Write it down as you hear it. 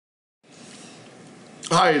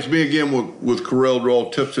Hi, it's me again with Corel Draw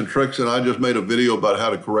Tips and Tricks, and I just made a video about how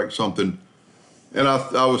to correct something. And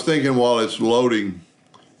I was thinking while it's loading,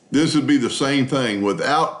 this would be the same thing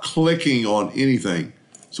without clicking on anything.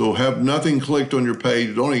 So have nothing clicked on your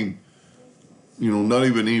page, don't even, not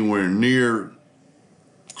even anywhere near.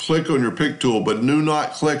 Click on your pick tool, but do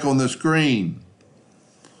not click on the screen.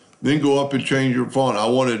 Then go up and change your font. I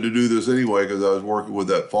wanted to do this anyway because I was working with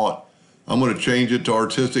that font. I'm going to change it to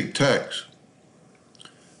artistic text.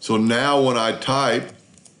 So now when I type,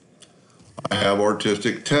 I have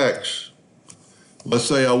artistic text. Let's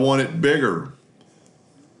say I want it bigger.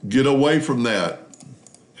 Get away from that.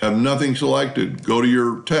 Have nothing selected. Go to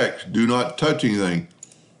your text. Do not touch anything.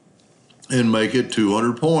 And make it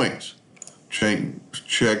 200 points.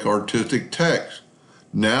 Check artistic text.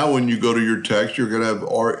 Now when you go to your text, you're going to have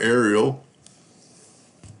our Arial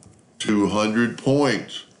 200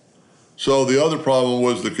 points. So the other problem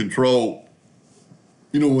was the control.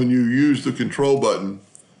 When you use the control button,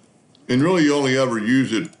 and really you only ever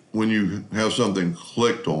use it when you have something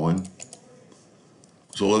clicked on.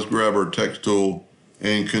 So let's grab our text tool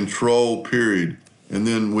and control period, and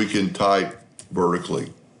then we can type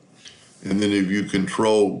vertically. And then if you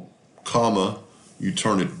control comma, you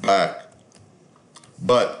turn it back.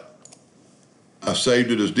 But I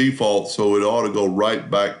saved it as default, so it ought to go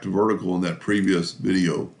right back to vertical in that previous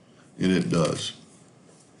video, and it does.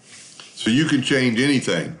 So you can change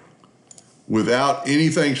anything without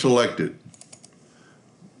anything selected.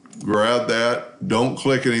 Grab that, don't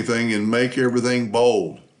click anything, and make everything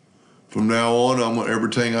bold. From now on,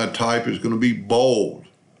 everything I type is going to be bold.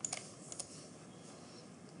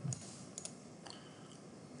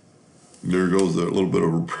 There goes a little bit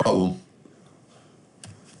of a problem.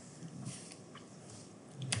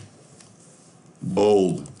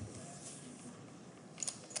 Bold.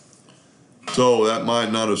 So that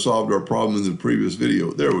might not have solved our problem in the previous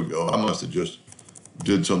video. There we go. I must have just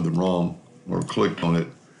did something wrong or clicked on it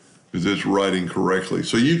because it's writing correctly.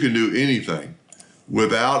 So you can do anything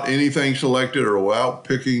without anything selected or without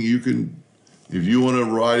picking. You can, if you want to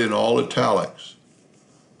write in all italics,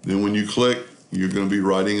 then when you click, you're going to be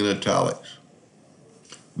writing in italics.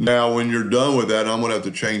 Now, when you're done with that, I'm going to have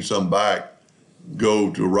to change some back.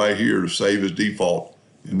 Go to right here to save as default,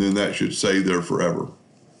 and then that should save there forever.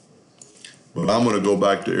 But I'm going to go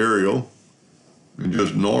back to Arial and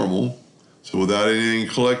just normal. So without anything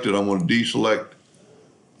selected, I'm going to deselect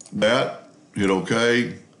that, hit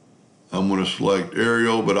OK. I'm going to select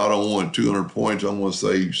Arial, but I don't want 200 points. I'm going to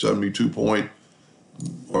say 72 point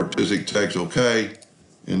artistic text, OK.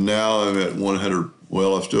 And now I'm at 100.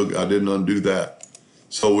 Well, I didn't undo that.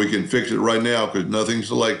 So we can fix it right now because nothing's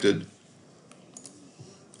selected.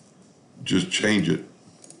 Just change it.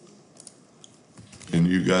 And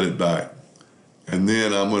you got it back. And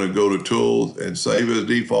then I'm going to go to Tools and Save as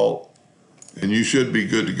Default. And you should be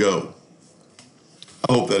good to go.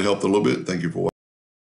 I hope that helped a little bit. Thank you for watching.